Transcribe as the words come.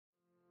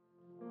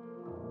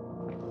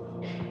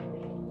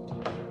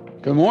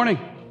Good morning.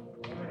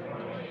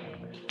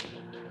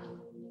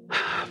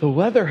 The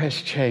weather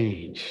has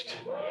changed.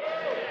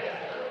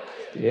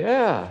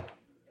 Yeah,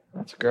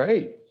 that's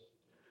great. At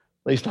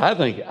least I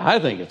think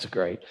it's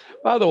great.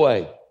 By the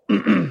way,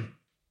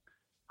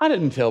 I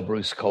didn't tell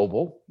Bruce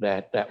Coble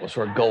that was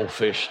where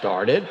goldfish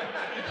started.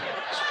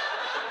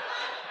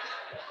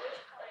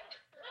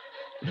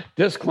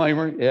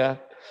 Disclaimer, yeah.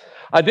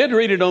 I did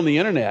read it on the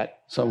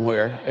internet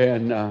somewhere,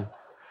 and I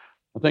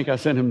think I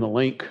sent him the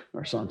link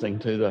or something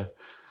to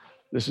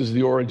this is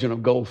the origin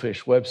of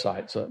goldfish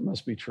website, so it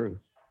must be true.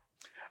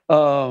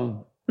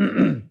 We're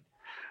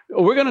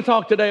going to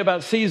talk today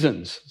about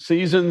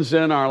seasons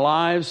in our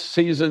lives,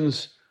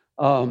 seasons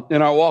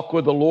in our walk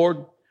with the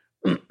Lord.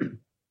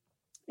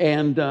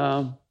 And,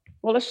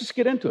 let's just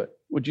get into it.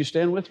 Would you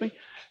stand with me?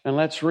 And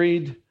let's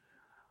read a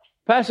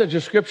passage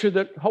of Scripture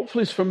that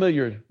hopefully is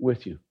familiar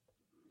with you.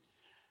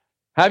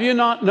 Have you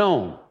not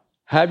known?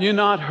 Have you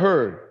not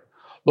heard?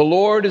 The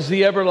Lord is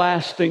the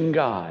everlasting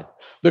God,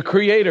 the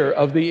creator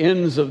of the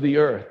ends of the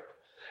earth.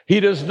 He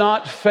does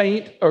not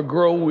faint or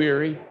grow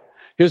weary.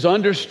 His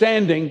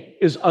understanding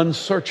is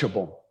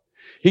unsearchable.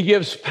 He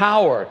gives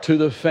power to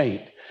the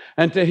faint,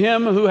 and to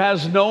him who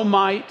has no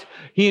might,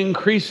 he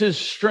increases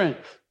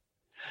strength.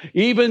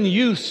 Even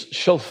youths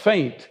shall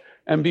faint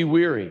and be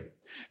weary,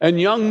 and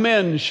young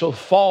men shall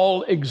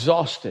fall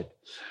exhausted.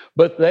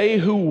 But they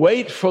who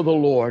wait for the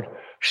Lord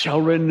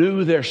shall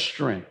renew their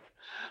strength.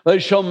 They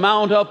shall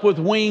mount up with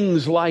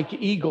wings like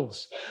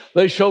eagles.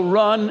 They shall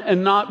run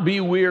and not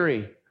be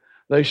weary.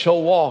 They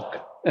shall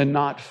walk and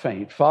not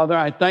faint. Father,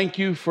 I thank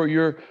you for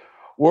your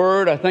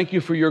word. I thank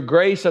you for your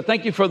grace. I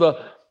thank you for the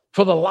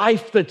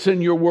life that's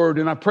in your word.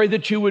 And I pray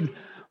that you would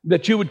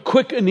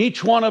quicken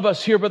each one of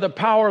us here by the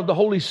power of the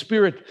Holy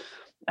Spirit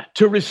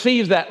to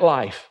receive that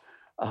life,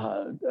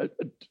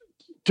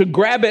 to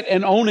grab it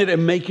and own it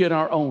and make it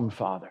our own,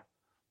 Father.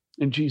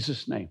 In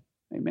Jesus' name,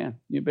 amen.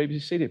 You may be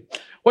seated.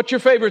 What's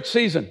your favorite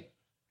season?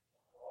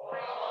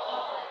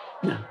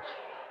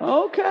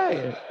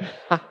 Okay.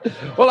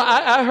 Well,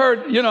 I heard,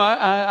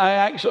 I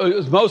actually, it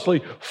was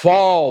mostly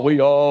fall. We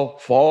all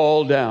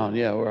fall down.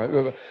 Yeah,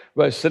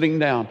 we're sitting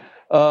down.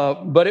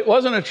 But it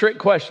wasn't a trick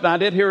question. I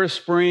did hear a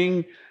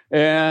spring,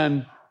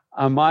 and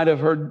I might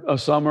have heard a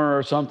summer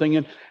or something.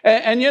 And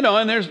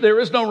there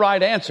is no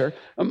right answer.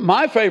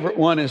 My favorite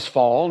one is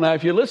fall. Now,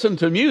 if you listen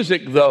to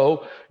music,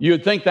 though,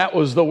 you'd think that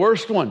was the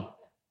worst one.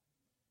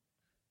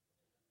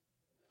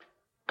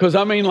 Because,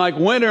 like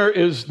winter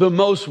is the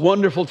most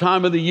wonderful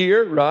time of the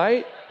year,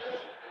 right?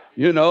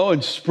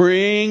 And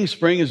spring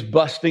is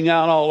busting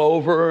out all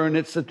over, and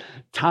it's a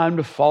time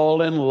to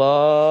fall in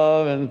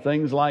love and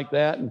things like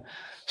that. And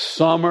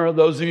summer,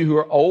 those of you who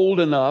are old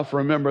enough,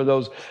 remember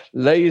those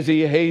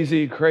lazy,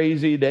 hazy,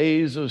 crazy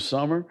days of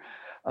summer.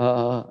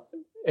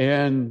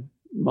 And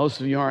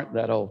most of you aren't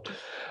that old.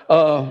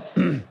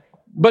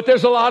 But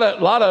there's a lot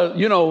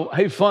of,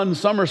 hey, fun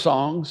summer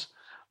songs.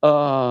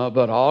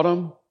 But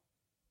autumn,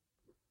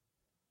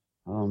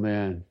 oh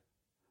man,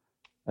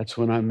 that's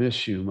when I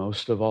miss you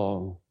most of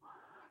all.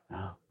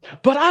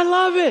 But I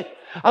love it.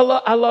 I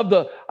love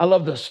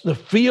the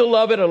feel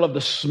of it. I love the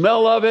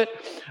smell of it.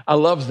 I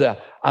love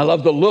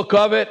the look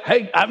of it.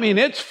 Hey,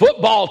 it's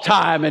football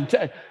time,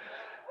 and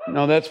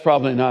no, that's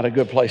probably not a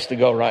good place to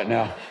go right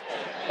now.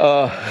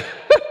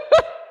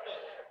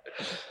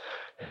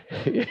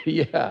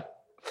 Yeah.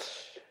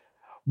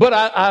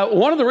 But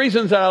one of the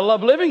reasons that I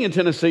love living in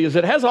Tennessee is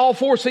it has all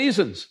four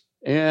seasons.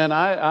 And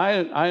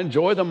I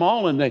enjoy them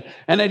all, and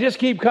they just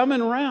keep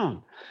coming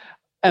around,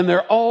 and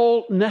they're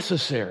all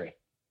necessary.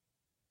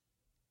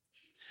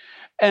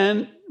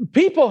 And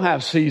people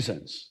have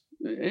seasons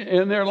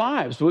in their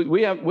lives.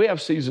 We have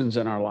seasons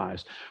in our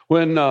lives.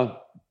 When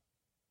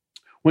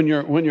you're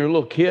a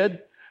little kid,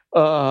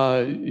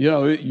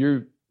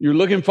 you're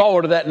looking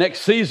forward to that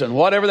next season,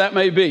 whatever that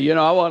may be.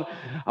 You're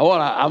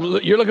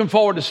looking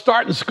forward to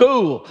starting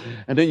school,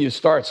 and then you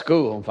start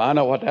school and find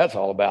out what that's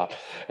all about,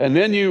 and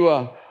then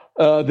you.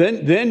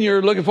 Then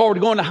you're looking forward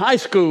to going to high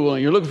school,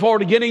 and you're looking forward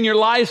to getting your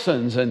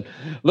license, and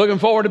looking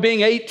forward to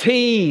being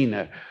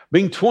 18,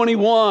 being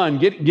 21,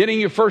 getting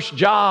your first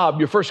job,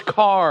 your first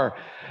car,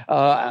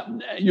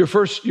 your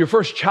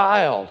first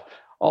child,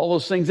 all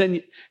those things.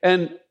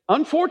 And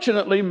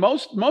unfortunately,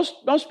 most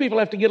people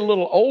have to get a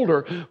little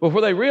older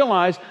before they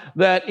realize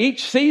that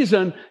each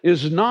season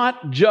is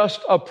not just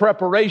a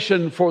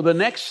preparation for the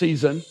next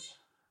season,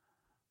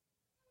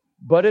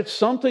 but it's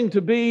something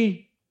to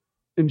be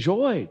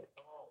enjoyed.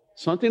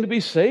 Something to be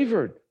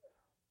savored,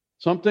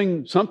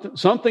 something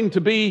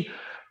to be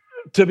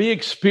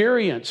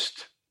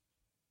experienced.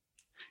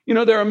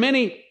 There are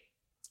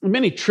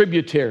many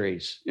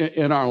tributaries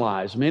in our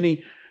lives,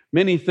 many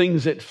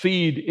things that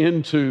feed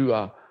into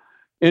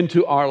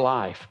our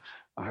life,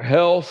 our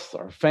health,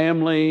 our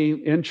family,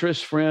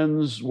 interests,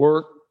 friends,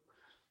 work,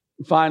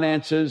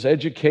 finances,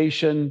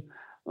 education,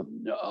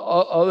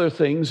 other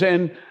things,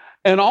 and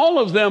all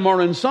of them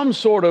are in some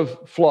sort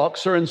of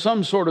flux or in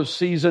some sort of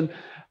season.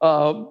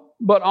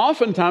 But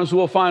oftentimes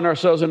we'll find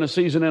ourselves in a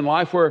season in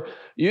life where,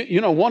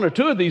 one or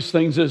two of these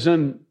things is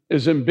in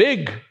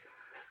big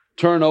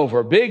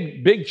turnover,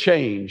 big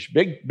change,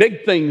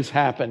 big things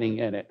happening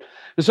in it.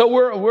 And so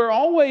we're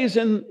always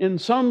in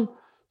some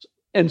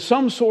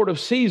sort of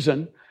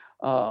season,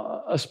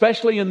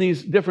 especially in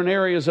these different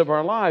areas of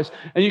our lives.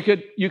 And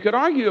you could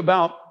argue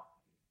about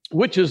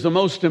which is the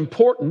most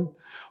important,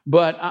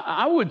 but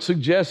I would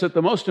suggest that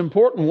the most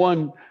important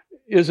one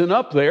isn't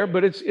up there,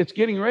 but it's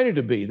getting ready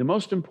to be. The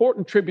most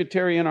important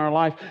tributary in our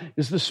life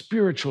is the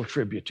spiritual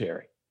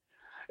tributary.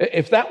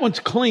 If that one's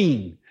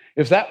clean,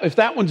 if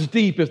that one's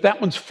deep, if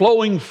that one's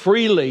flowing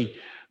freely,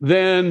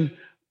 then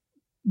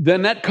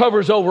that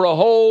covers over a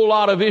whole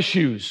lot of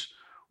issues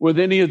with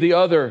any of the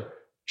other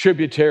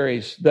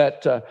tributaries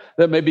that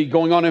may be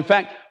going on. In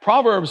fact,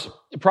 Proverbs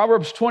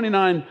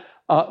 29,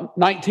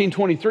 19,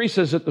 23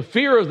 says that the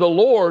fear of the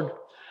Lord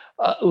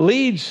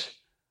leads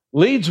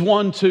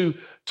one to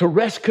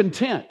rest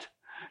content,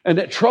 and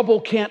that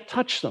trouble can't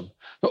touch them.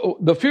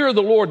 The fear of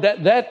the Lord,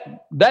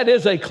 that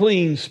is a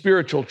clean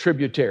spiritual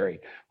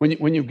tributary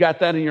when you've got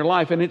that in your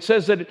life. And it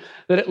says that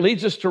it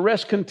leads us to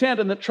rest content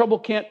and that trouble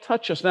can't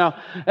touch us. Now,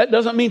 that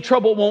doesn't mean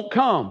trouble won't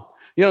come.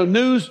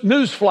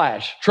 News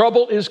flash,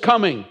 trouble is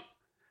coming.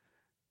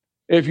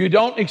 If you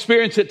don't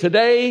experience it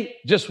today,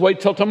 just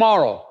wait till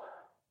tomorrow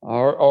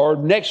or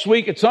next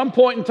week. At some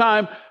point in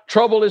time,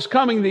 trouble is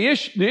coming. The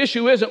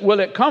issue isn't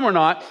will it come or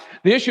not.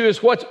 The issue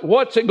is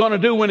what's it going to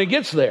do when it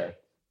gets there.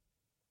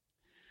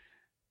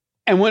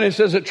 And when it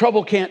says that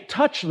trouble can't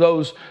touch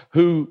those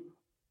who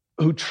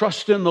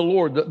trust in the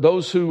Lord,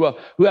 those who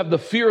have the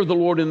fear of the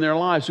Lord in their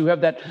lives, who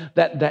have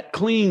that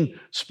clean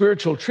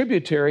spiritual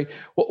tributary,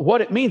 what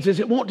it means is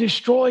it won't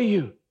destroy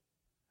you.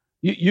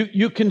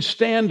 You can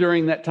stand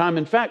during that time.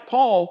 In fact,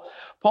 Paul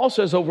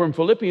says over in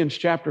Philippians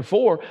chapter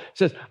 4,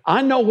 says,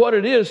 I know what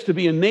it is to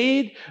be in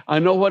need. I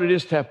know what it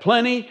is to have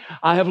plenty.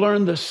 I have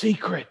learned the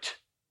secret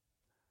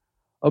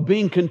of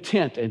being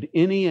content in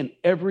any and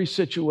every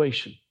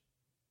situation.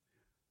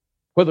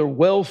 Whether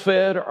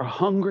well-fed or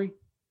hungry,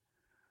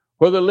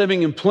 whether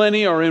living in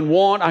plenty or in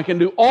want, I can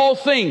do all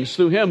things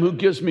through him who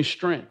gives me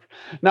strength.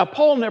 Now,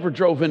 Paul never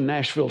drove in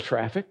Nashville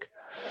traffic,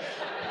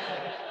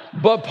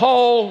 but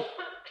Paul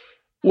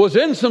was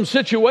in some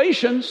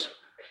situations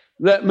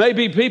that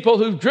maybe people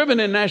who've driven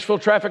in Nashville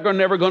traffic are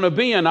never going to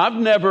be in. I've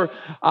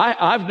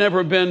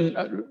never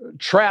been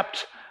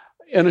trapped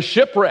in a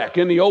shipwreck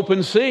in the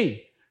open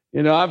sea.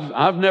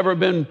 I've never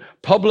been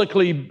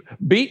publicly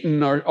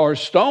beaten or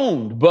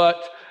stoned,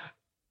 but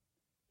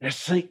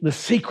the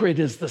secret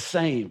is the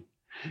same.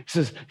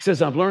 He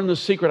says, I've learned the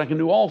secret. I can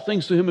do all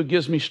things through him who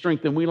gives me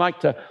strength. And we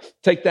like to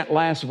take that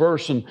last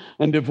verse and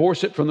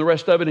divorce it from the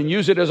rest of it and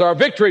use it as our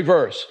victory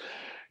verse.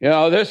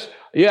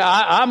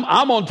 I'm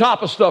on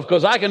top of stuff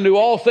because I can do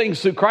all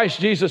things through Christ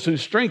Jesus who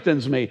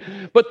strengthens me.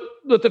 But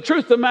the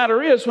truth of the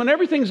matter is, when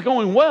everything's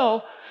going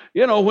well,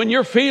 when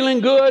you're feeling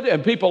good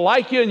and people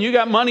like you and you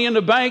got money in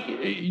the bank,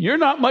 you're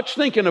not much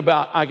thinking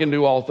about, I can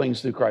do all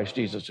things through Christ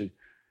Jesus who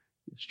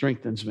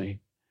strengthens me.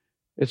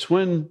 It's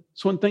when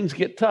things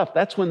get tough.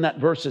 That's when that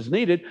verse is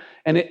needed.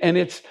 And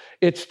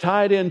it's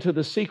tied into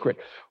the secret.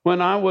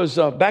 When I was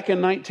back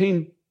in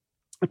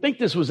I think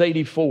this was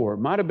 84,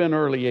 might have been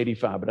early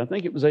 85, but I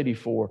think it was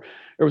 84.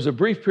 There was a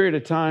brief period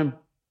of time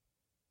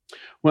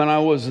when I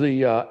was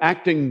the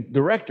acting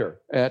director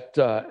at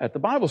the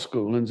Bible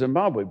school in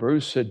Zimbabwe.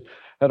 Bruce had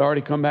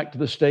already come back to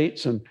the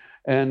States, and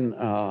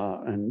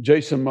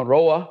Jason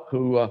Maroa,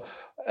 who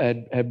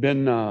had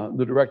been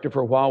the director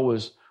for a while,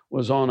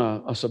 was on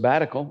a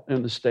sabbatical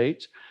in the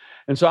States.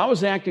 And so I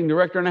was the acting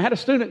director, and I had a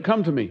student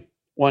come to me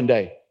one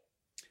day.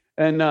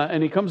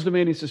 And he comes to me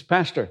and he says,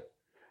 Pastor,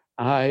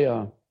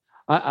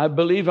 I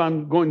believe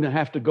I'm going to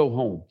have to go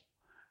home.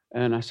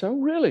 And I said, oh,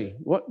 really?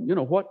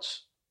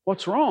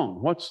 What's wrong?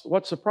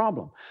 What's the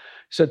problem?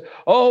 He said,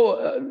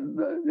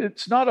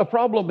 it's not a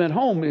problem at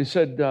home. He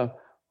said,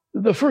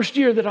 the first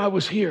year that I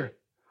was here,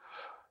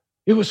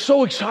 it was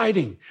so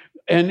exciting.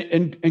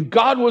 And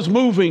God was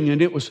moving,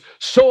 and it was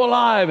so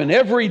alive, and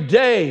every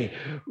day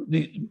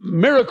the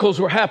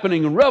miracles were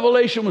happening and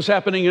revelation was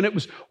happening, and it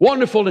was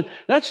wonderful. And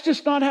that's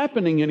just not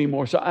happening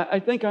anymore. So I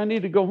think I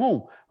need to go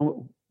home. I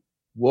went,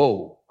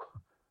 whoa,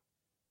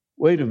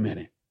 wait a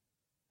minute.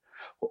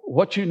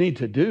 What you need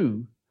to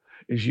do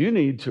is you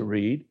need to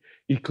read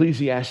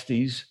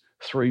Ecclesiastes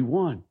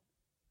 3:1.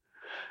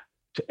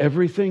 To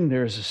everything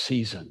there is a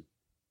season.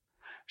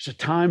 There's a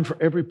time for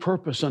every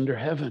purpose under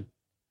heaven.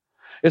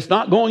 It's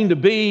not going to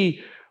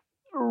be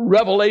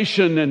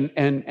revelation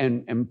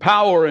and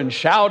power and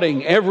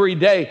shouting every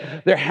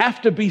day. There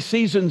have to be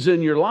seasons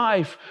in your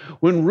life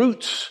when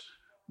roots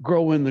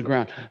grow in the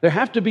ground. There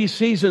have to be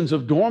seasons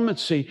of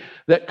dormancy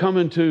that come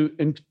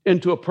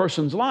into a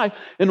person's life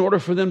in order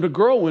for them to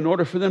grow, in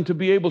order for them to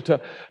be able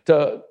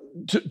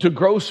to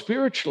grow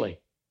spiritually.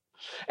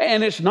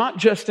 And it's not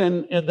just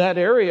in that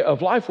area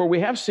of life where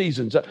we have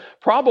seasons.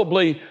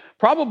 Probably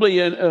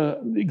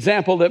an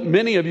example that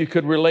many of you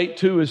could relate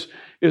to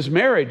is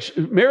marriage.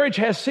 Marriage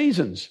has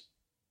seasons.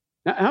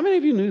 Now, how many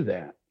of you knew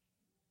that?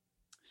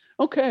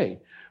 Okay.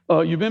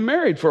 You've been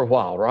married for a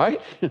while, right?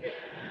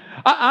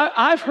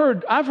 I've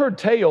heard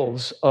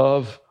tales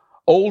of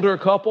older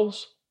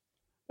couples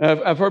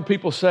I've heard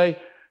people say,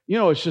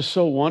 it's just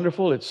so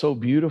wonderful. It's so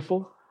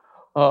beautiful.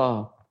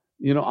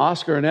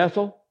 Oscar and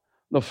Ethel,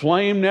 the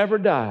flame never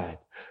died.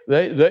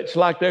 It's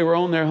like they were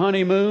on their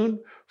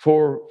honeymoon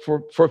for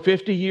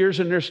 50 years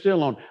and they're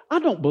still on. I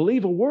don't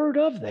believe a word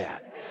of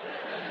that.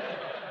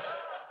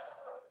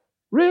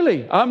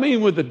 Really, I mean,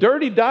 with the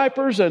dirty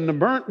diapers and the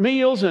burnt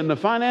meals and the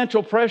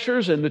financial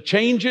pressures and the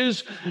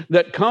changes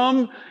that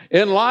come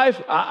in life,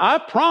 I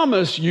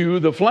promise you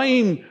the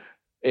flame,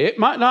 it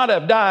might not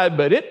have died,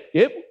 but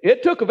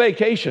it took a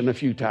vacation a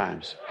few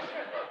times.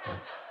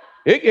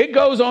 It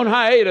goes on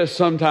hiatus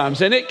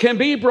sometimes, and it can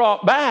be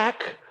brought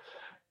back,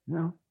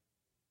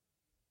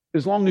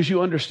 as long as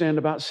you understand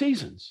about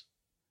seasons.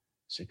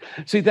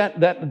 See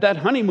that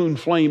honeymoon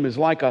flame is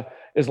like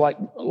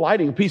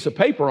lighting a piece of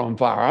paper on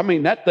fire. I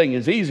mean, that thing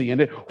is easy,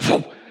 and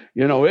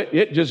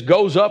it just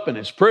goes up, and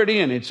it's pretty,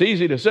 and it's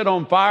easy to sit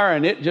on fire,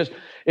 and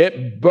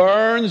it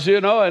burns,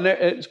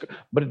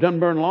 but it doesn't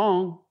burn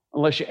long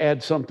unless you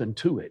add something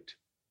to it.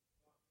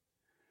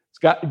 It's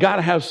got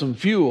to have some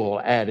fuel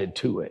added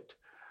to it.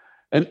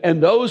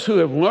 And those who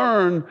have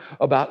learned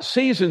about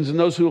seasons and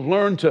those who have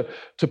learned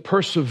to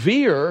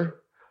persevere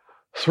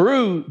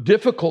through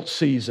difficult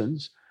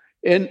seasons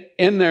in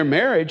their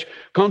marriage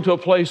come to a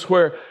place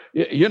where,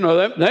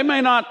 they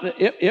may not,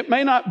 it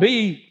may not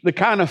be the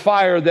kind of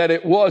fire that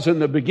it was in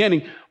the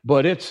beginning,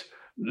 but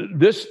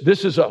this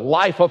is a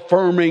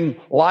life-affirming,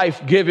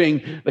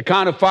 life-giving, the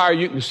kind of fire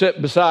you can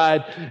sit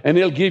beside, and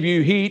it'll give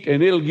you heat,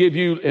 and it'll give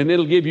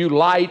you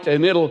light,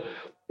 and it'll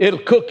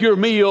cook your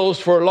meals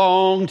for a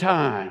long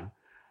time.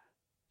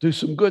 Do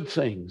some good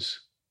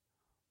things.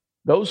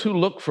 Those who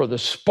look for the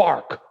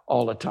spark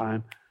all the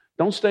time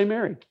don't stay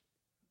married.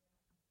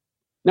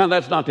 Now,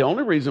 that's not the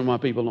only reason why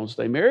people don't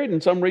stay married,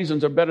 and some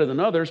reasons are better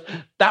than others.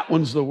 That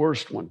one's the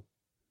worst one.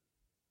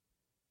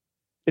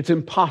 It's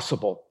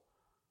impossible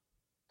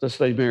to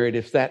stay married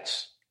if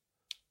that's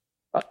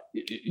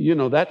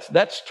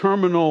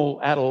terminal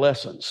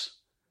adolescence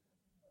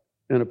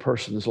in a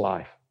person's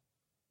life.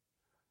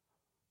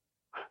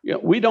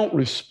 We don't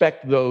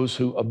respect those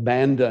who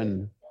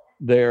abandon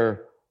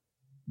their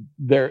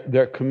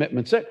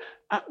commitments. There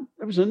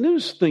was a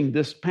news thing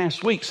this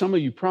past week. Some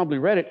of you probably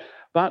read it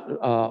about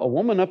a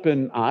woman up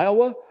in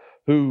Iowa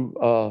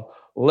who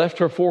left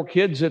her 4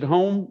 kids at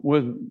home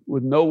with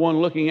no one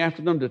looking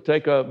after them to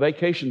take a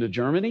vacation to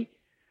Germany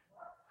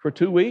for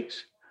 2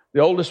 weeks.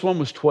 The oldest one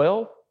was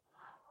 12.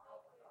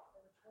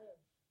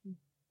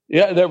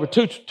 Yeah, there were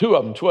two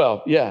of them,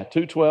 12. Yeah,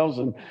 2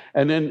 12s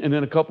and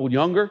then a couple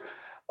younger.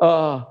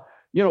 What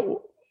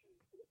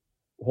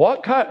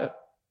kind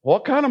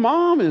of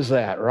mom is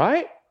that,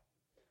 right?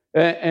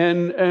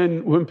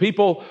 And when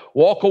people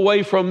walk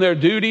away from their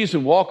duties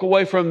and walk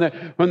away from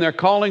their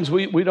callings,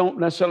 we don't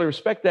necessarily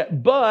respect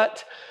that.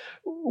 But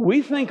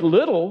we think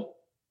little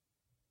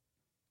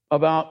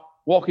about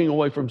walking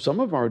away from some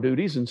of our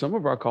duties and some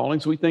of our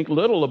callings. We think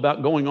little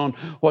about going on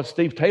what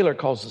Steve Taylor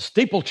calls the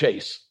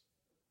steeplechase,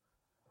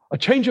 a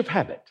change of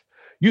habit.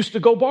 Used to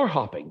go bar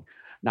hopping.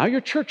 Now you're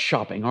church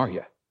shopping, are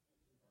you?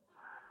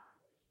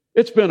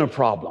 It's been a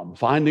problem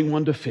finding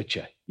one to fit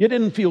you. You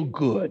didn't feel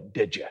good,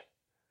 did you?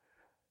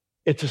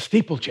 It's a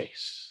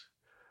steeplechase.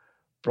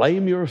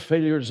 Blame your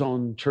failures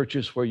on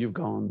churches where you've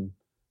gone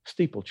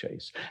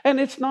steeplechase. And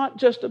it's not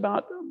just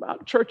about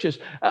churches.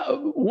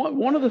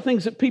 One of the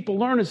things that people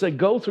learn as they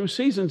go through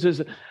seasons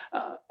is,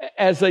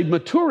 as they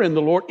mature in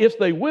the Lord, if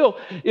they will,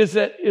 is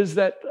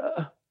that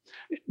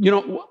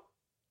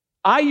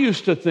I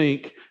used to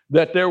think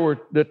that there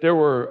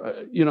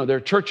are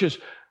churches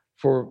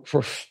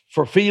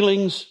for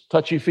feelings,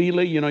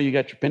 touchy-feely. You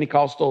got your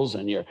Pentecostals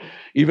and your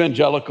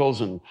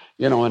evangelicals, and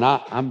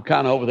I'm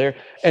kind of over there.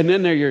 And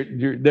then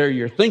they're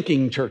your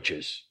thinking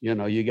churches.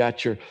 You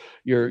got your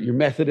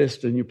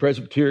Methodists and your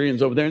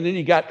Presbyterians over there, and then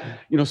you got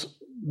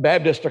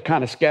Baptists are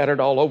kind of scattered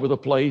all over the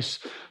place,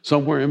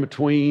 somewhere in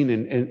between,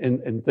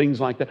 and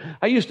things like that.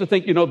 I used to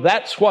think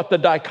that's what the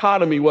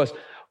dichotomy was.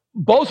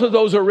 Both of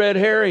those are red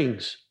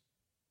herrings.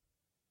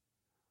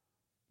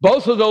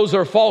 Both of those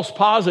are false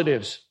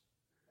positives.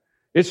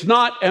 It's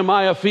not, am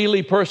I a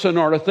feely person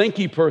or a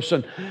thinky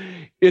person?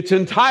 It's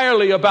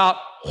entirely about,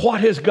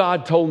 what has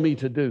God told me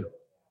to do?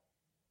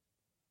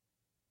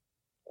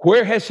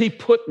 Where has He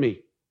put me?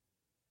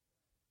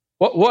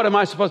 What am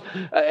I supposed to?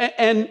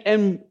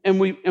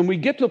 And we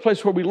get to a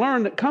place where we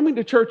learn that coming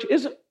to church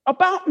isn't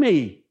about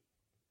me.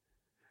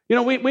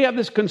 We have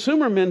this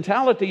consumer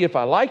mentality. If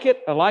I like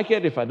it, I like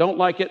it. If I don't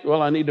like it,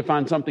 well, I need to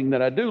find something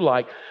that I do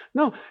like.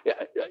 No,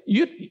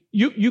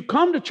 you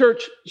come to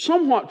church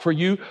somewhat for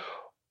you,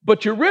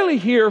 but you're really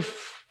here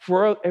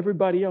for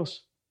everybody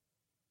else.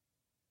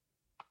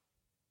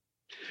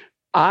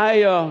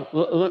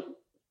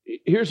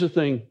 Here's the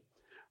thing.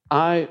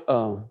 I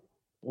don't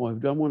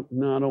want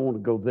to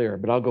go there,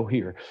 but I'll go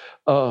here.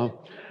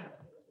 Well,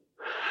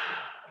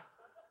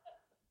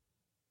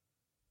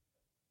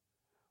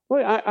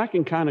 I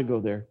can kind of go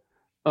there.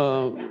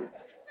 Well,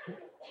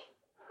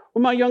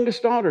 my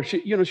youngest daughter,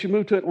 she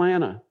moved to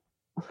Atlanta.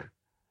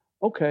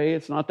 Okay,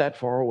 it's not that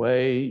far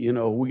away. You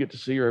know, we get to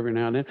see her every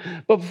now and then.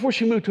 But before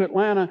she moved to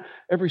Atlanta,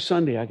 every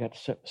Sunday I got to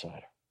sit beside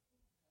her.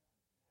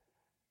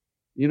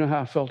 You know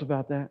how I felt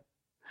about that?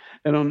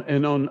 And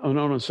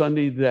on a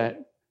Sunday that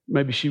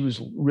maybe she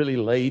was really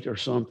late or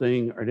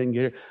something or didn't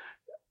get here,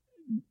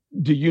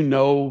 do you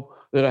know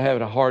that I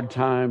had a hard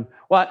time?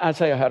 Well, I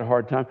say I had a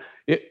hard time.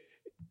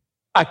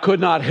 I could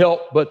not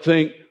help but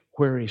think,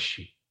 where is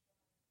she?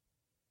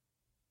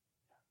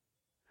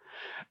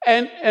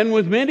 And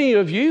with many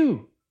of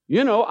you,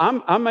 you know,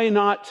 I may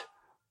not,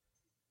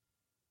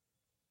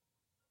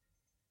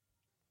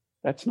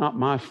 that's not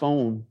my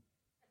phone,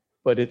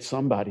 but it's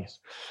somebody's.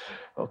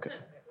 Okay.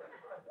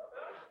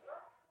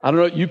 I don't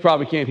know, you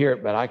probably can't hear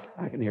it, but I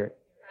can hear it.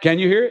 Can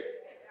you hear it?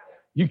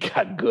 You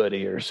got good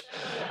ears.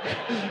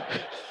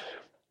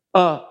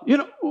 You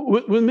know,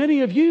 with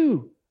many of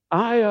you,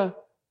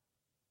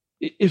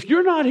 if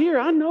you're not here,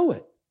 I know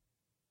it.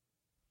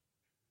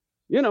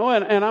 You know,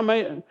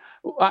 and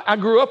I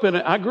grew up in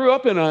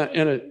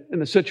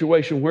a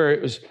situation where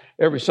it was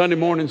every Sunday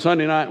morning,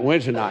 Sunday night, and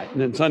Wednesday night,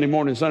 and then Sunday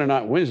morning, Sunday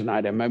night, and Wednesday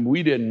night. I mean,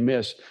 we didn't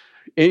miss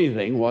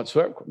anything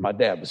whatsoever. My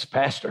dad was a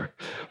pastor,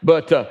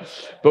 but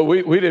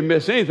we didn't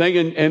miss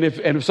anything. And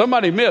if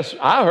somebody missed,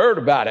 I heard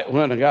about it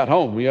when I got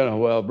home. You know,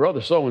 well,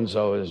 brother so and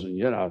so is,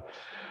 you know,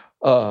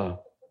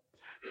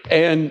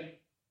 and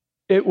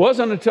it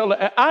wasn't until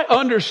I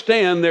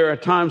understand there are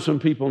times when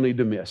people need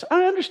to miss.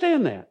 I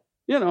understand that.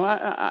 You know,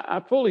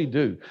 I fully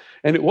do.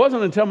 And it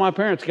wasn't until my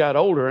parents got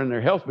older and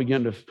their health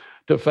began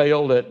to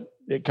fail that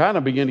it kind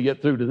of began to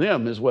get through to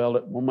them as well.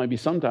 That, well, maybe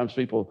sometimes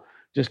people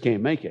just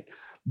can't make it.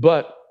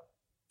 But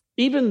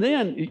even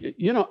then,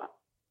 you know,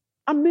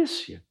 I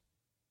miss you.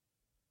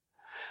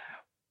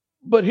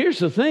 But here's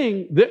the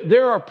thing.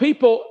 There are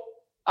people,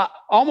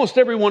 almost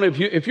every one of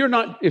you, if you're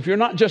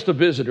not just a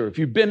visitor, if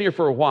you've been here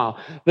for a while,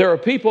 there are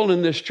people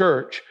in this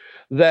church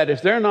that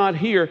if they're not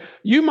here,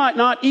 you might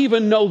not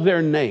even know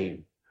their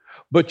name.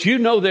 But you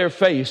know their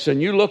face,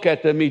 and you look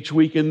at them each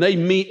week, and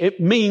it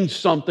means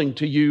something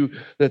to you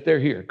that they're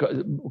here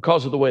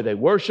because of the way they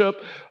worship,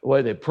 the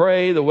way they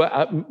pray,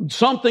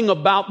 something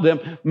about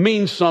them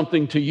means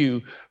something to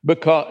you.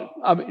 Because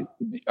I mean,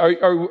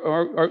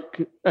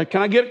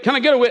 can I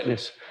get a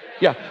witness?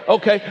 Yeah,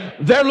 okay.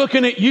 They're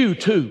looking at you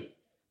too.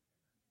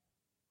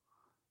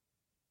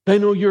 They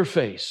know your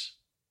face,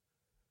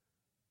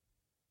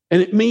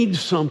 and it means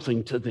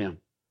something to them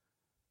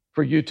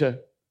for you to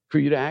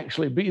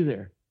actually be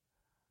there.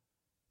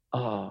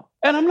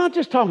 And I'm not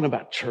just talking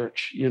about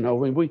church, you know,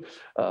 when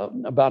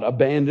about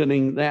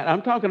abandoning that.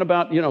 I'm talking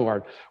about, you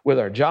know, with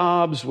our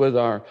jobs, with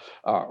our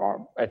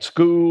at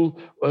school,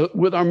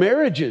 with our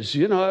marriages.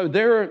 You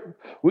know,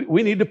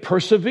 we need to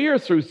persevere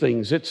through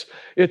things.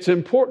 It's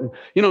important.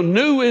 You know,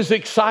 new is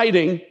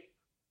exciting.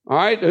 All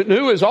right,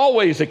 new is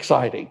always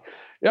exciting.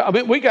 Yeah, I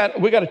mean, we got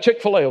a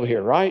Chick-fil-A over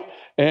here, right?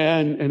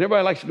 And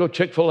everybody likes to go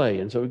Chick-fil-A.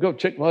 And so we go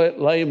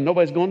Chick-fil-A, and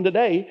nobody's going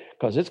today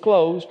because it's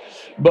closed.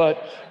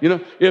 But, you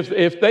know,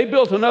 if they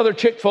built another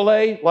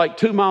Chick-fil-A like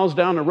 2 miles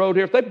down the road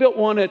here, if they built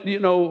one at, you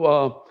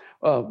know,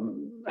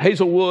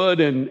 Hazelwood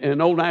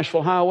and Old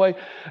Nashville Highway,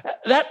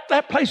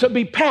 that place would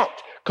be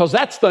packed because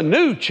that's the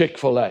new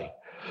Chick-fil-A.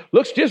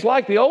 Looks just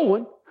like the old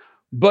one,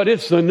 but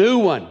it's the new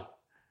one.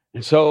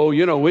 And so,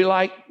 you know, we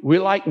like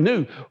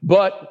new,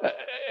 but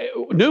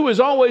new is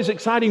always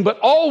exciting, but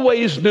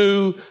always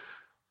new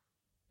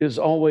is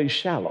always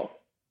shallow.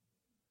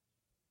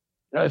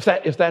 Now,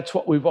 if that's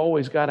what we've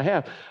always got to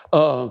have,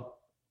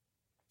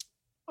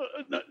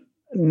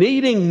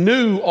 needing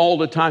new all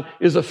the time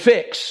is a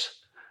fix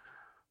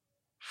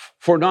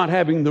for not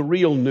having the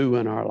real new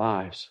in our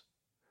lives,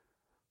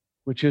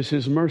 which is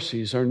His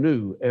mercies are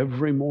new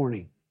every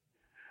morning.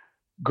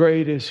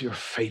 Great is your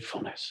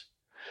faithfulness.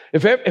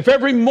 If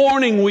every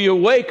morning we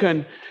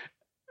awaken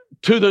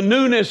to the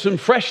newness and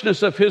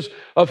freshness of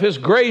His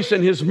grace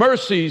and His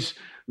mercies,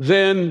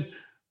 then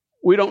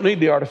we don't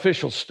need the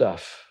artificial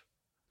stuff.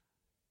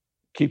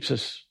 Keeps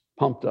us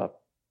pumped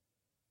up.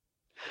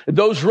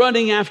 Those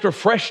running after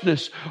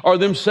freshness are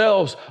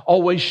themselves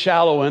always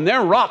shallow, and there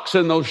are rocks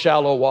in those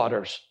shallow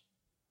waters.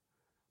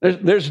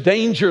 There's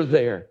danger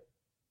there.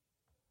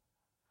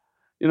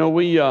 You know,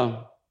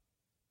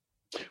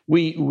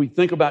 we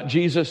think about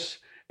Jesus.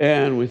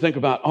 And we think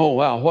about, oh,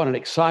 wow, what an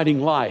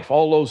exciting life.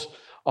 All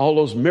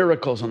those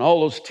miracles and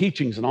all those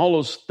teachings and all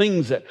those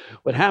things that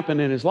would happen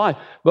in His life.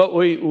 But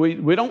we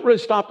don't really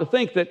stop to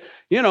think that,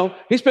 you know,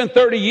 He spent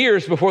 30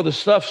 years before the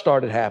stuff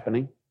started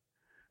happening.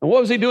 And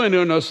what was He doing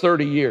during those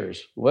 30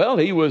 years? Well,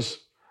 He was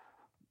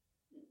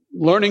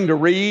learning to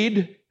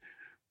read,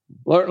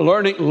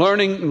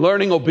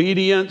 learning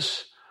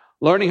obedience,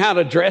 learning how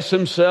to dress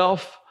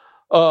Himself,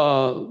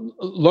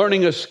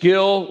 learning a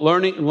skill,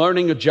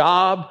 learning a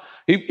job.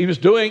 He was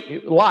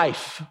doing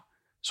life.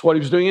 That's what He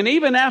was doing. And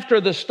even after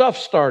the stuff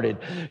started,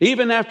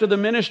 even after the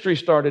ministry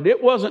started,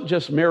 it wasn't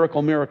just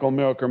miracle.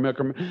 No,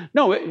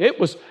 it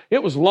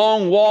was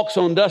long walks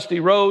on dusty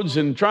roads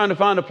and trying to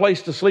find a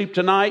place to sleep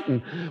tonight.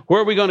 And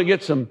where are we going to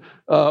get some,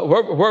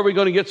 where are we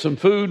going to get some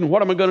food? And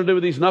what am I going to do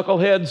with these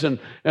knuckleheads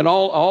and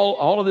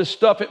all of this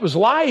stuff? It was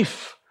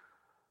life.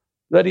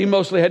 that he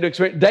mostly had to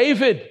experience.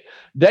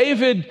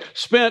 David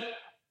spent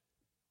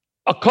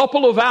a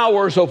couple of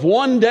hours of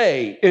one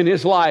day in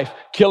his life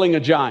killing a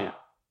giant.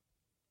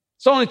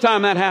 It's the only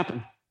time that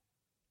happened.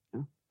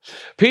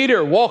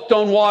 Peter walked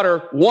on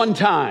water one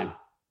time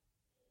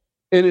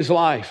in his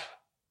life.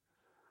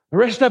 The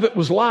rest of it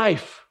was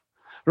life.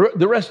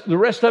 The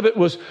rest of it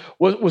was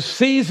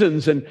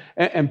seasons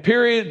and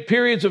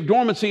periods of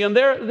dormancy. And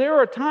there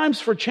are times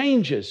for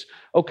changes,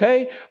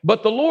 okay?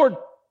 But the Lord,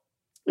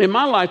 in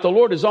my life, the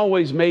Lord has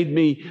always made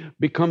me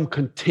become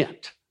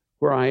content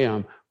where I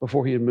am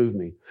before he had moved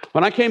me.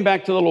 When I came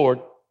back to the Lord,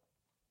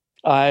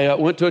 I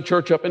went to a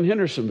church up in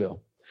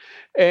Hendersonville.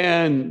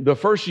 And the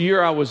first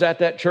year I was at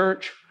that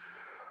church,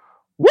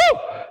 woo!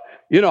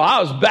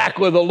 I was back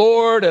with the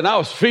Lord and I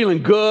was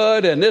feeling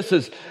good. And this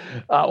is,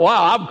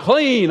 wow, I'm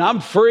clean. I'm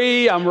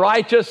free. I'm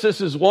righteous. This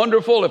is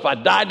wonderful. If I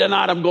die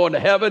tonight, I'm going to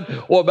heaven.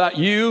 What about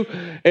you?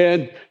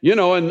 And,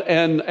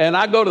 and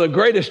I go to the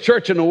greatest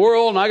church in the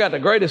world and I got the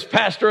greatest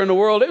pastor in the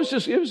world. It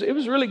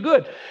was really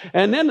good.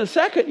 And then the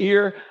second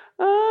year,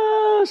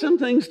 some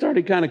things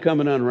started kind of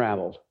coming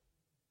unraveled.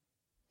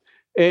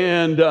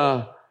 And,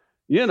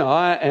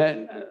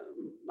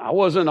 I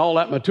wasn't all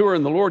that mature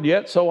in the Lord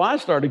yet, so I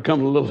started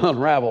coming a little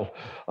unraveled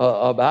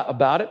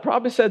about it.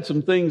 Probably said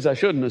some things I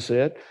shouldn't have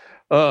said,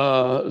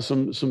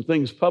 some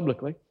things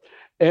publicly.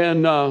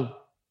 And then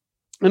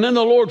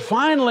the Lord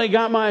finally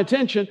got my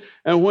attention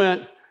and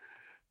went,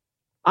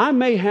 I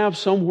may have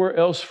somewhere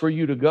else for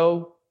you to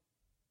go,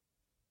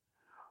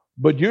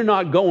 but you're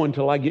not going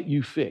till I get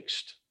you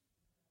fixed.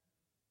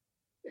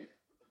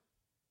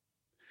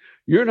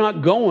 You're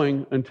not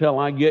going until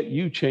I get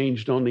you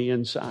changed on the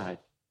inside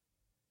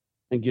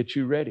and get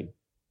you ready.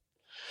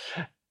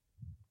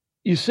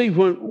 You see,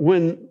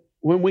 when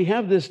we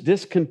have this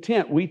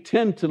discontent, we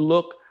tend to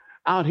look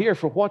out here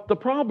for what the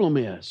problem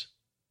is.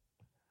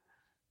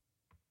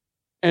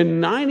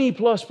 And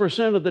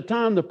 90+% of the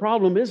time, the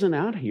problem isn't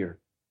out here.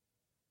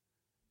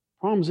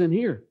 The problem's in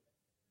here.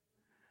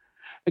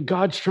 And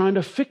God's trying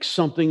to fix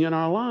something in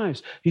our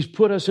lives. He's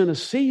put us in a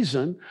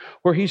season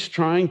where he's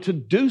trying to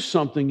do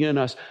something in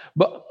us.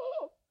 But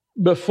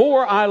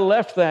before I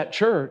left that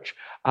church,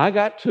 I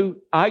got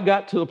to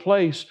the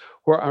place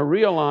where I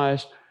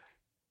realized,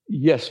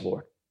 yes,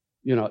 Lord,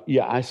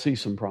 I see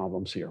some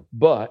problems here,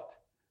 but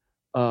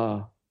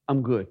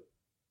I'm good.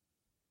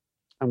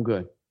 I'm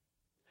good.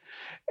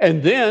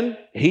 And then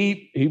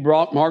he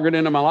brought Margaret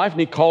into my life, and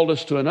he called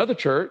us to another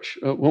church.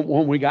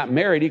 When we got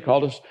married, he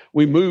called us.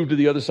 We moved to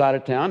the other side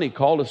of town. He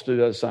called us to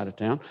the other side of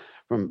town,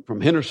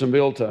 from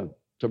Hendersonville to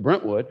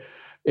Brentwood.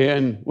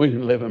 And we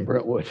didn't live in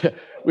Brentwood.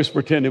 We just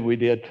pretended we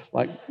did,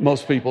 like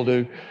most people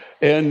do.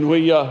 And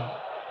we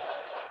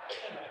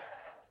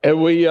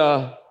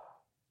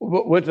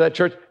went to that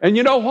church. And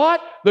you know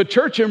what? The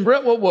church in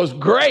Brentwood was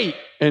great,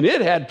 and it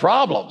had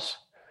problems.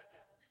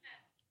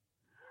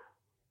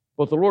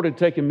 But the Lord had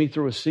taken me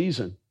through a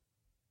season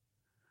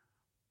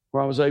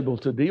where I was able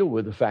to deal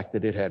with the fact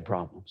that it had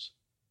problems.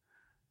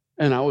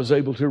 And I was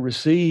able to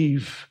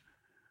receive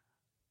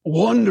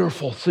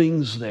wonderful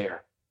things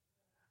there.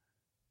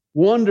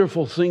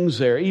 Wonderful things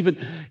there, even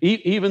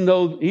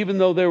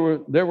though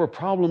there were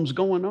problems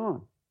going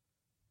on.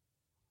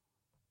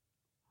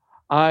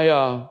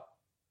 A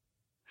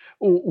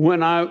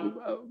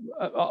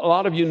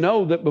lot of you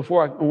know that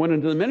before I went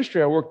into the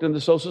ministry, I worked in the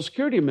Social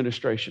Security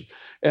Administration,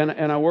 and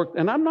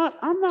I'm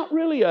not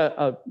really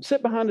a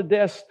sit behind a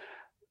desk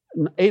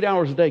 8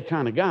 hours a day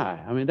kind of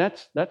guy. I mean,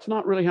 that's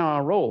not really how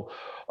I roll.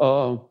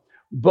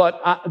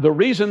 But the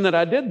reason that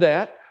I did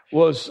that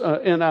was,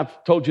 and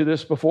I've told you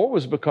this before,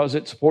 was because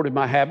it supported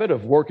my habit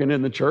of working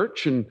in the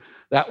church, and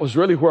that was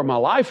really where my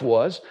life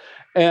was.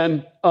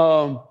 And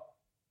to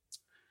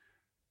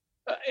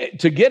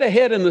get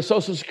ahead in the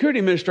Social Security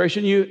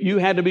Administration, you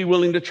had to be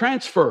willing to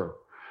transfer.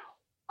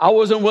 I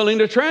wasn't willing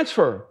to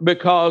transfer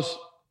because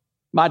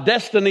my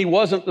destiny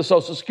wasn't the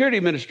Social Security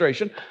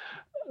Administration.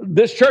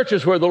 This church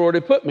is where the Lord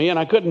had put me, and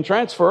I couldn't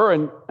transfer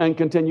and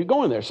continue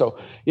going there. So,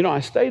 I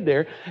stayed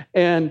there,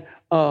 and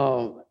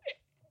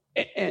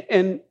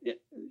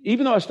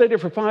even though I stayed there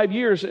for 5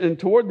 years, and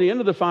toward the end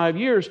of the 5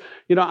 years,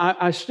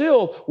 I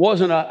still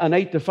wasn't an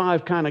 8 to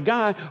 5 kind of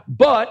guy.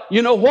 But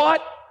you know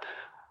what?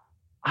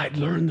 I'd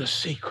learned the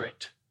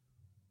secret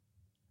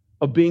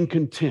of being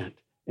content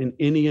in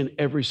any and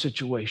every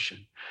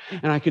situation.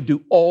 And I could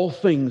do all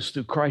things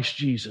through Christ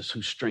Jesus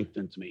who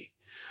strengthens me.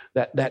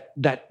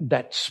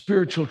 That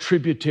spiritual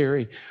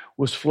tributary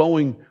was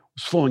flowing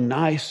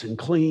nice and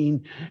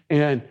clean.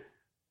 And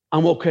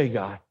I'm okay,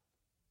 God.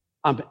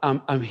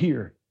 I'm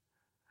here.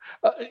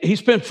 He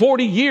spent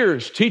 40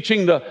 years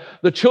teaching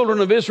the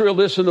children of Israel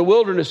this in the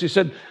wilderness. He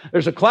said,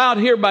 there's a cloud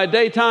here by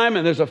daytime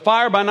and there's a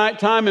fire by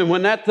nighttime. And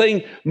when that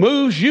thing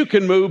moves, you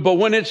can move. But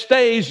when it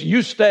stays,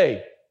 you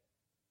stay.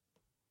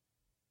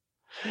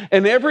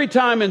 And every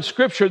time in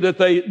Scripture that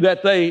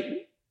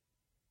they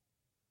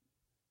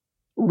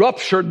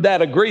ruptured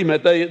that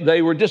agreement,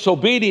 they were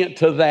disobedient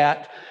to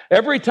that.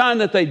 Every time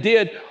that they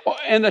did,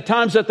 and the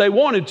times that they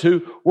wanted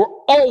to, were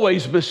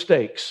always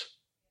mistakes.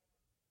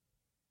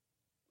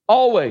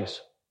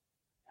 Always.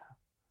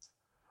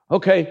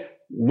 Okay,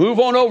 move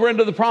on over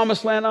into the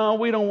promised land. Oh,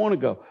 we don't want to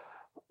go.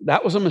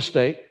 That was a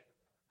mistake.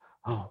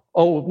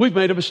 Oh, we've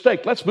made a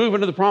mistake. Let's move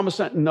into the promised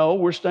land. No,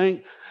 we're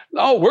staying.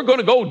 No, we're going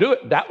to go do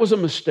it. That was a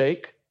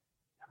mistake.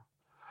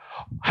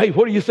 Hey,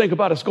 what do you think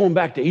about us going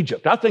back to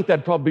Egypt? I think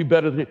that'd probably be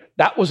better than it.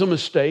 That was a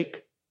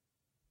mistake.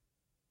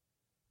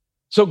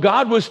 So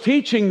God was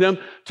teaching them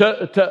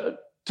to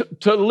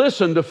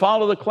listen, to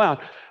follow the cloud.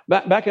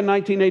 Back in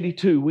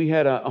 1982, we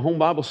had a home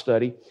Bible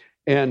study,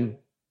 and it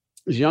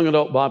was a young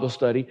adult Bible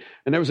study,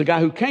 and there was a guy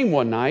who came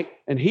one night,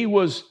 and he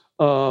was,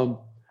 it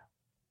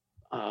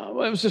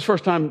was his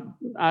first time,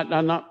 I'd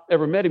not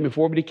ever met him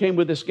before, but he came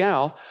with this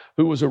gal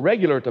who was a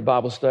regular at the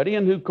Bible study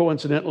and who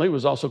coincidentally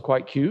was also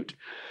quite cute.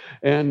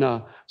 And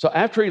so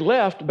after he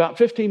left, about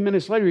 15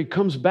 minutes later, he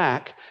comes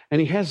back and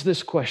he has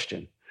this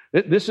question.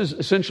 This is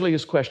essentially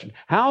his question.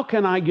 How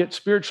can I get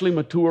spiritually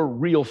mature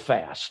real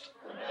fast?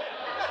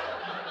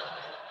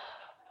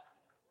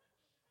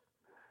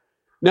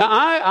 Now,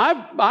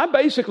 I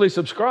basically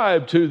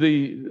subscribe to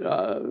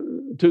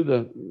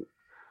the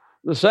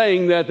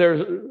saying that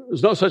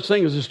there's no such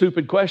thing as a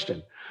stupid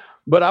question.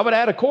 But I would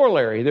add a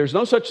corollary. There's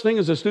no such thing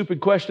as a stupid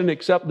question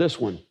except this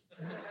one.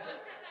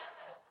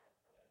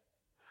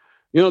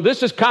 You know,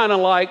 this is kind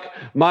of like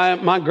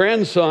my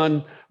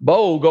grandson,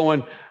 Bo,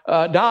 going,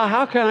 Da,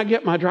 how can I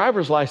get my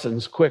driver's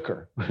license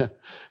quicker?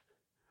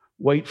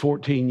 Wait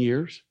 14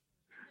 years.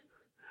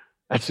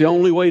 That's the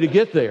only way to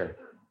get there.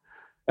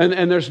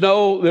 And there's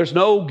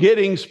no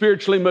getting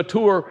spiritually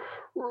mature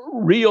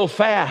real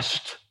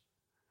fast.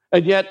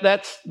 And yet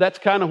that's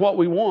kind of what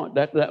we want.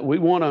 That we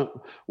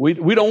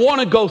don't want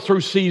to go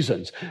through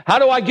seasons. How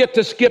do I get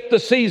to skip the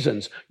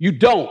seasons? You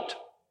don't.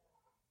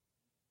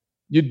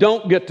 You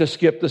don't get to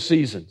skip the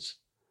seasons.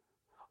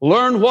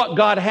 Learn what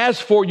God has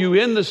for you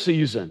in the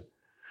season.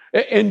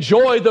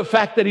 Enjoy the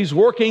fact that He's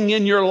working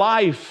in your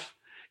life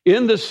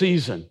in the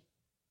season.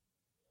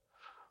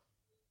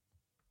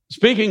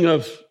 Speaking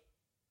of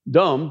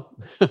dumb,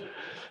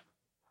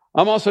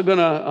 I'm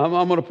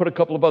gonna put a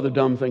couple of other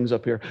dumb things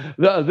up here.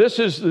 This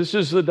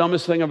is the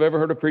dumbest thing I've ever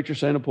heard a preacher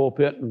say in a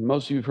pulpit, and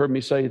most of you have heard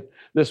me say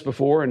this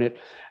before, and it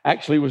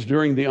actually was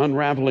during the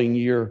unraveling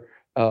year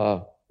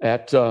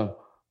at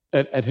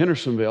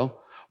Hendersonville,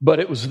 but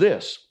it was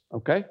this,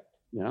 okay?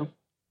 You know,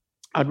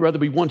 I'd rather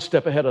be one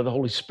step ahead of the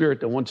Holy Spirit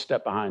than one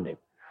step behind Him.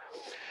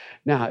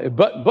 Now,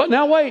 but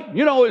now wait,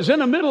 you know, it was in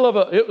the middle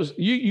of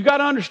you got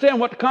to understand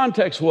what the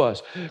context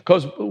was,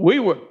 because we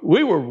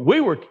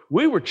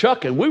were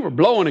chucking, we were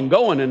blowing and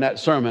going in that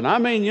sermon. I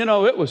mean, you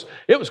know, it was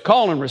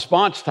call and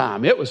response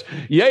time. It was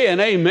yay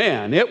and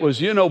amen. It was,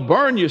 you know,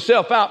 burn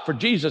yourself out for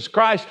Jesus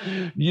Christ.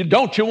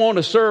 Don't you want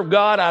to serve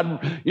God?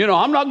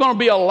 I'm not going to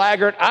be a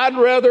laggard. I'd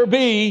rather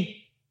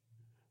be,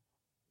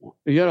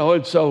 you know,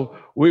 and so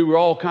we were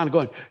all kind of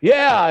going,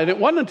 yeah. And it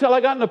wasn't until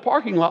I got in the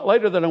parking lot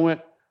later that I went,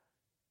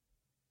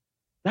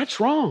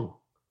 that's wrong.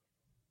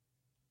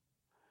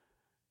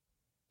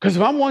 Because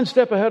if I'm one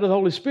step ahead of the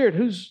Holy Spirit,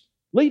 who's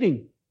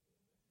leading?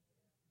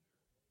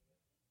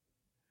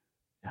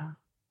 Yeah.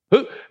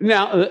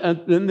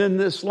 And then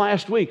this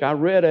last week, I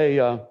read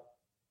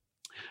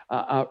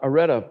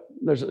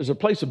there's a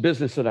place of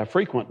business that I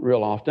frequent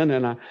real often,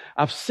 and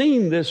I've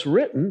seen this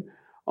written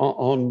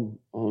on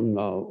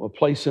a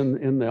place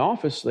in the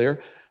office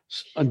there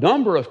a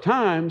number of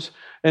times,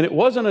 and it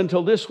wasn't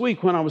until this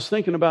week when I was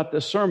thinking about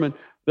this sermon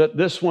that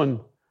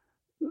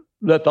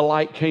the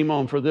light came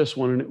on for this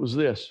one, and it was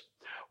this: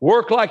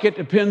 work like it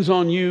depends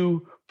on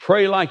you,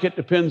 pray like it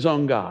depends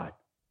on God.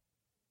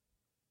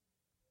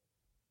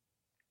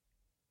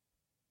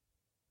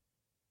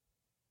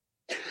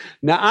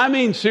 Now, I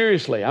mean,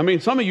 seriously,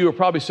 some of you are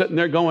probably sitting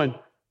there going,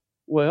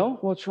 well,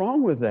 what's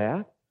wrong with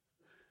that?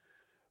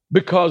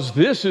 Because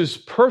this is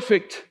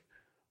perfect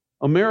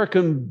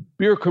American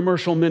beer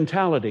commercial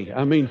mentality.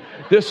 I mean,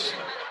 this,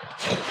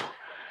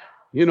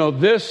 you know,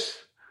 this,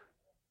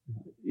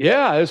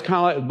 yeah, it's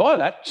kind of like, boy,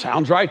 that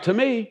sounds right to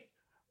me.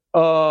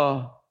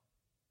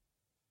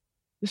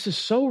 This is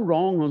so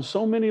wrong on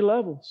so many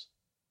levels.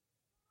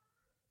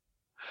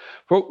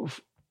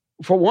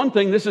 For one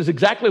thing, this is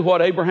exactly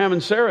what Abraham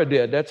and Sarah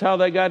did. That's how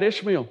they got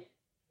Ishmael.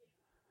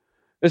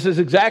 This is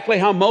exactly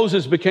how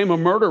Moses became a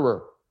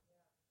murderer.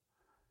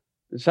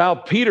 It's how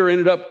Peter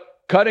ended up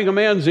cutting a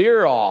man's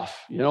ear off,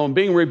 you know, and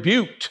being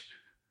rebuked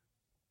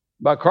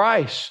by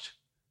Christ.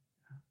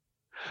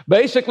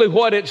 Basically,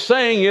 what it's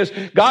saying is,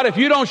 God, if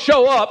you don't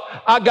show up,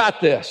 I got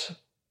this.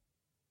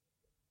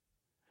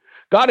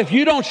 God, if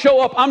you don't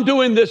show up, I'm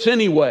doing this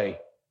anyway.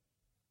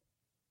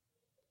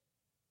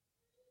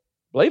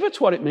 Believe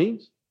it's what it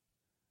means.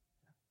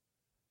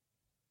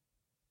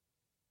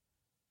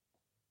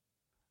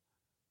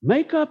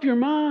 Make up your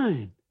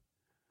mind.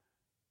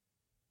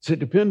 Does it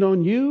depend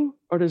on you,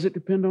 or does it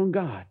depend on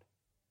God?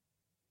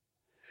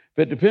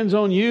 If it depends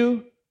on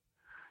you,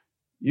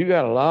 you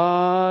got a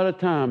lot of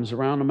times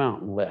around the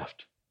mountain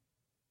left.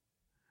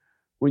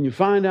 When you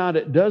find out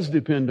it does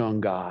depend on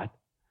God,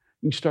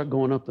 you can start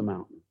going up the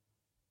mountain.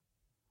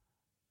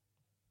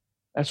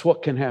 That's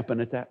what can happen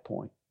at that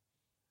point.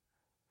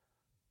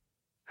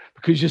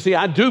 Because you see,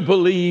 I do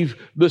believe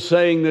the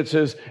saying that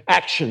says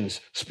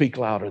actions speak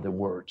louder than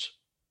words.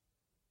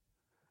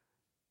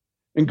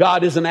 And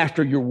God isn't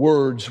after your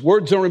words.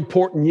 Words are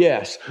important,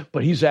 yes,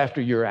 but He's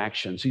after your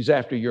actions. He's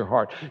after your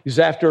heart. He's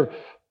after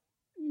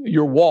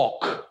your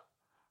walk,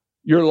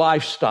 your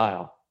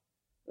lifestyle,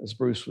 as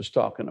Bruce was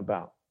talking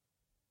about.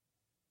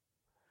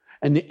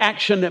 And the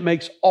action that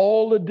makes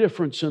all the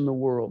difference in the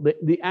world,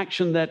 the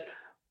action that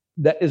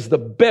is the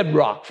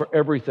bedrock for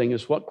everything,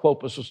 is what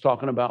Clopas was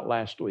talking about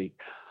last week.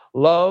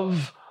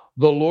 Love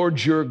the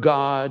Lord your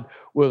God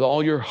with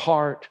all your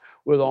heart,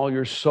 with all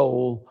your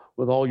soul,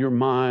 with all your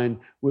mind,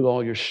 with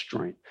all your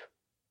strength.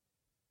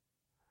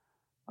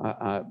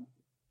 I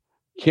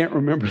can't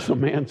remember the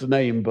man's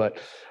name, but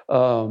I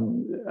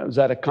was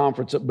at a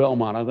conference at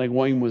Belmont. I think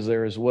Wayne was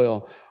there as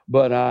well.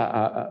 But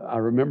I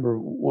remember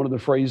one of the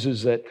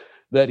phrases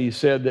that he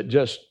said that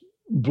just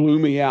blew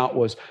me out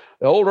was,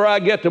 the older I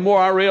get, the more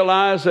I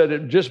realize that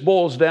it just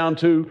boils down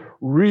to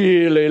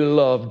really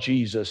love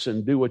Jesus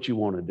and do what you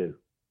want to do.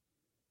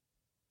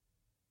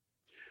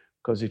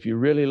 Because if you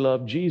really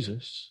love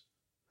Jesus,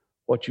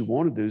 what you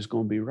want to do is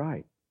going to be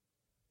right.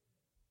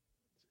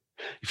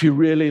 If you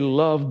really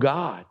love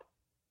God,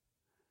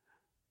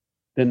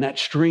 then that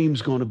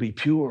stream's going to be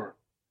pure.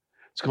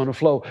 It's going to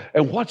flow.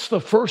 And what's the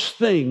first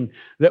thing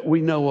that we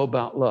know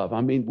about love?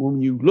 I mean,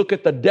 when you look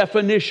at the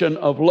definition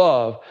of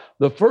love,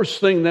 the first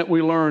thing that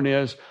we learn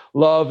is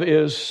love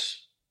is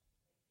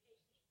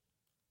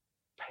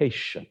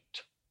patient.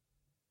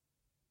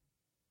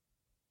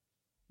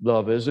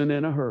 Love isn't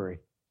in a hurry.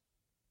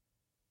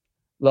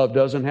 Love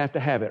doesn't have to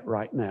have it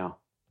right now.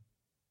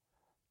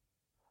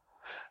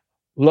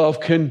 Love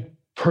can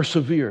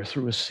persevere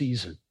through a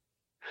season.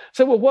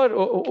 Say, well, what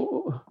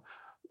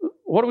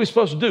are we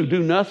supposed to do?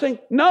 Do nothing?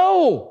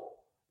 No.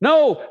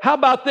 How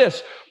about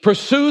this?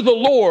 Pursue the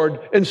Lord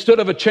instead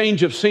of a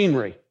change of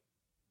scenery.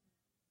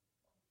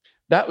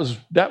 That was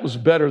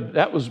better.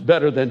 That was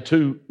better than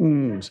two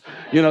mms.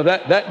 You know,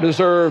 that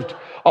deserved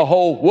a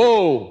whole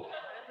whoa.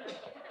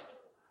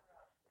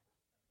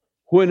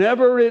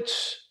 Whenever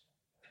it's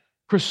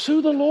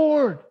pursue the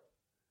Lord.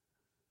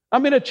 I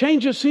mean, a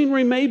change of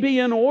scenery may be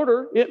in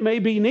order. It may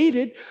be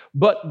needed,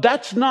 but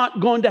that's not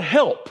going to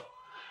help.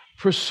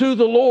 Pursue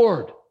the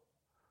Lord.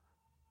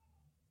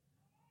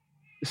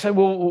 You say,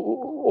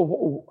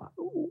 well,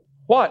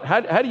 what?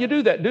 How do you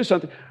do that? Do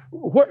something.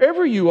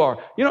 Wherever you are.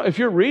 You know, if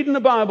you're reading the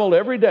Bible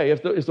every day,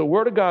 if the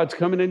Word of God's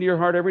coming into your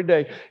heart every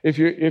day, if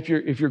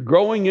you're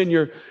growing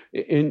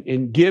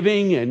in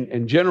giving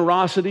and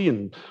generosity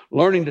and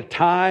learning to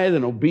tithe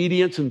and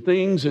obedience and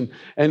things, and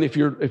if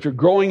you're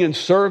growing in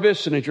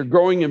service, and if you're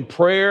growing in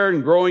prayer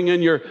and growing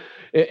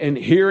in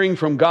hearing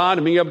from God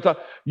and being able to talk,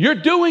 you're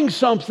doing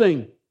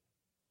something.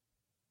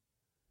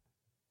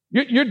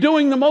 You're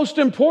doing the most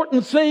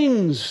important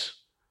things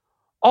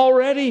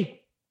already.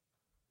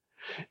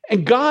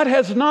 And God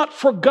has not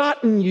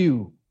forgotten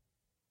you.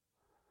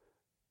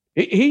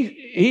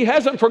 He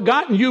hasn't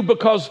forgotten you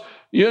because,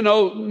 you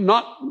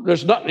know,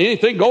 there's not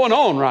anything going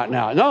on right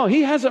now. No,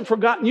 He hasn't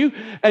forgotten you.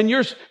 And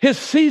His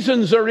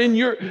seasons are in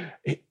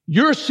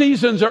your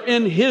seasons are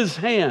in His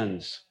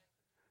hands.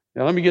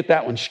 Now, let me get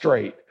that one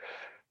straight.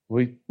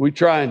 We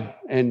try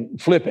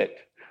and flip it.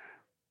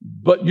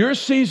 But your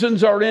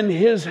seasons are in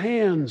His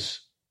hands.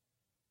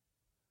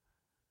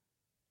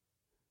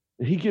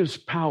 And He gives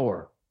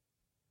power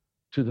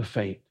to the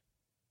faint.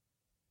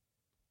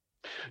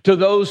 To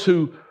those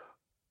who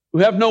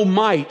have no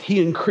might, He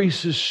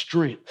increases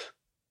strength.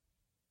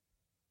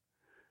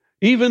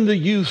 Even the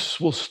youths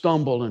will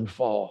stumble and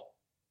fall.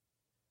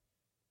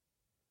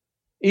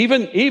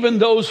 Even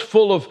those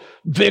full of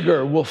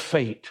vigor will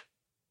faint.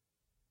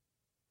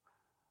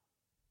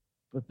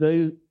 But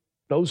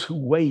those who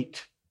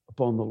wait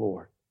upon the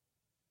Lord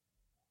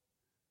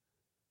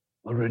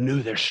will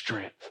renew their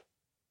strength.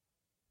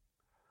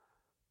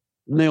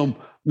 And they'll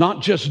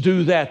not just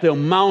do that, they'll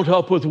mount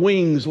up with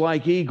wings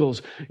like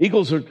eagles.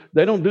 Eagles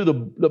they don't do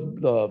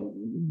the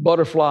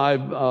butterfly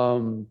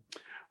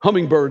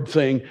hummingbird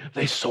thing.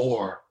 They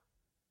soar.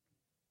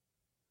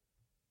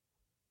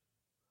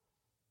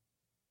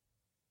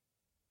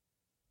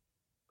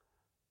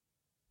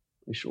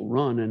 They shall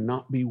run and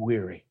not be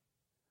weary.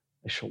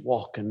 They shall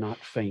walk and not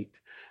faint.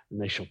 And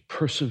they shall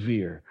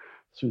persevere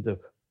through the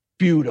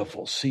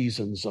beautiful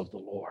seasons of the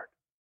Lord.